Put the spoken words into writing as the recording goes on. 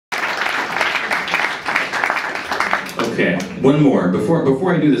Okay, one more.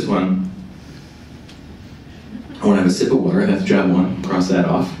 Before I do this one, I want to have a sip of water. That's job one. Cross that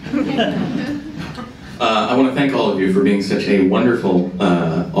off. I want to thank all of you for being such a wonderful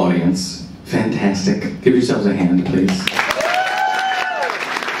audience. Fantastic. Give yourselves a hand, please.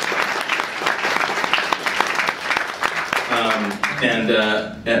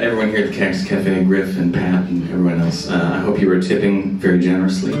 And everyone here at the Cactus Cafe, Griff and Pat and everyone else, I hope you were tipping very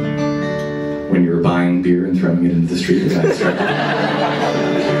generously when you were buying beer and throwing it into the street as I instructed.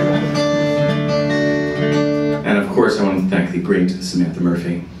 And of course, I want to thank the great Samantha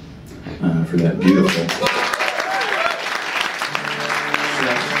Murphy for that beautiful set.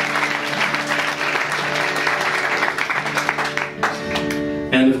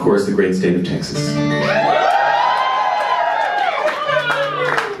 And of course, the great state of Texas.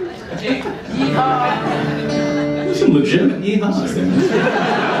 There's some legitimate yeehaws there.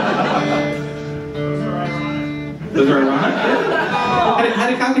 Those are ironic?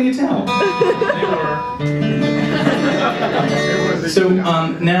 How can you tell? So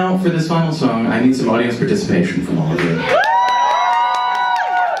now for this final song, I need some audience participation from all of you.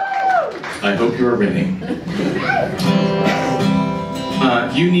 I hope you are ready.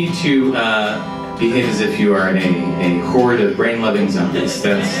 You need to behave as if you are a horde of brain-loving zombies.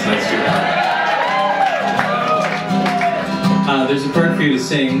 That's your part. There's a part for you to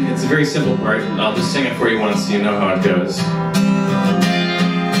sing. It's a very simple part. I'll just sing it for you once so you know how it goes.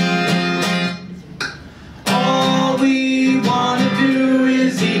 All we want to do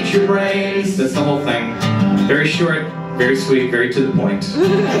is eat your brains. That's the whole thing. Very short, very sweet, very to the point.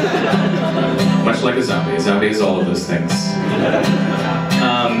 Much like a zombie. A zombie is all of those things.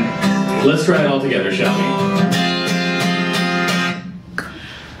 Let's try it all together, shall we?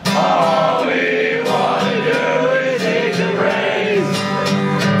 All we want to do is eat your brains.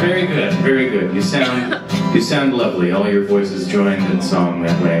 Very good, very good. You sound lovely. All your voices joined in song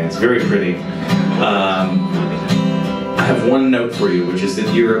that way. It's very pretty. I have one note for you, which is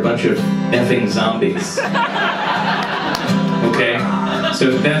that you're a bunch of effing zombies. Okay?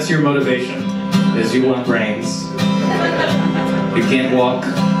 So that's your motivation, is you want brains. You can't walk.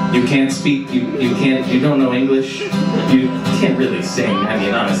 You can't speak, you don't know English, you can't really sing, I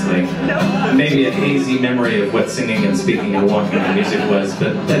mean, honestly. Maybe a hazy memory of what singing and speaking and walking and music was,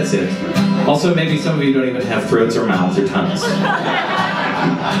 but that's it. Also, maybe some of you don't even have throats or mouths or tongues.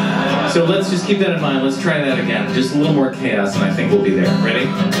 So let's just keep that in mind, let's try that again. Just a little more chaos and I think we'll be there. Ready?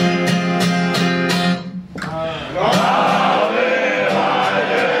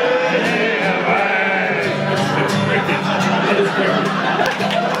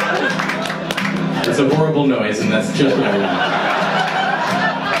 It's a horrible noise, and that's just what I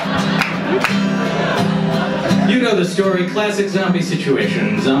want. You know the story, classic zombie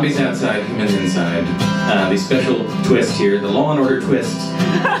situation. Zombies outside, humans inside. The special twist here, the Law and Order twist,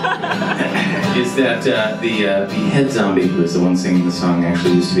 is that the head zombie, who is the one singing the song,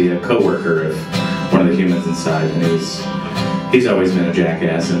 actually used to be a co-worker of one of the humans inside, and he's always been a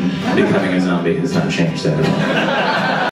jackass, and becoming a zombie has not changed that at all.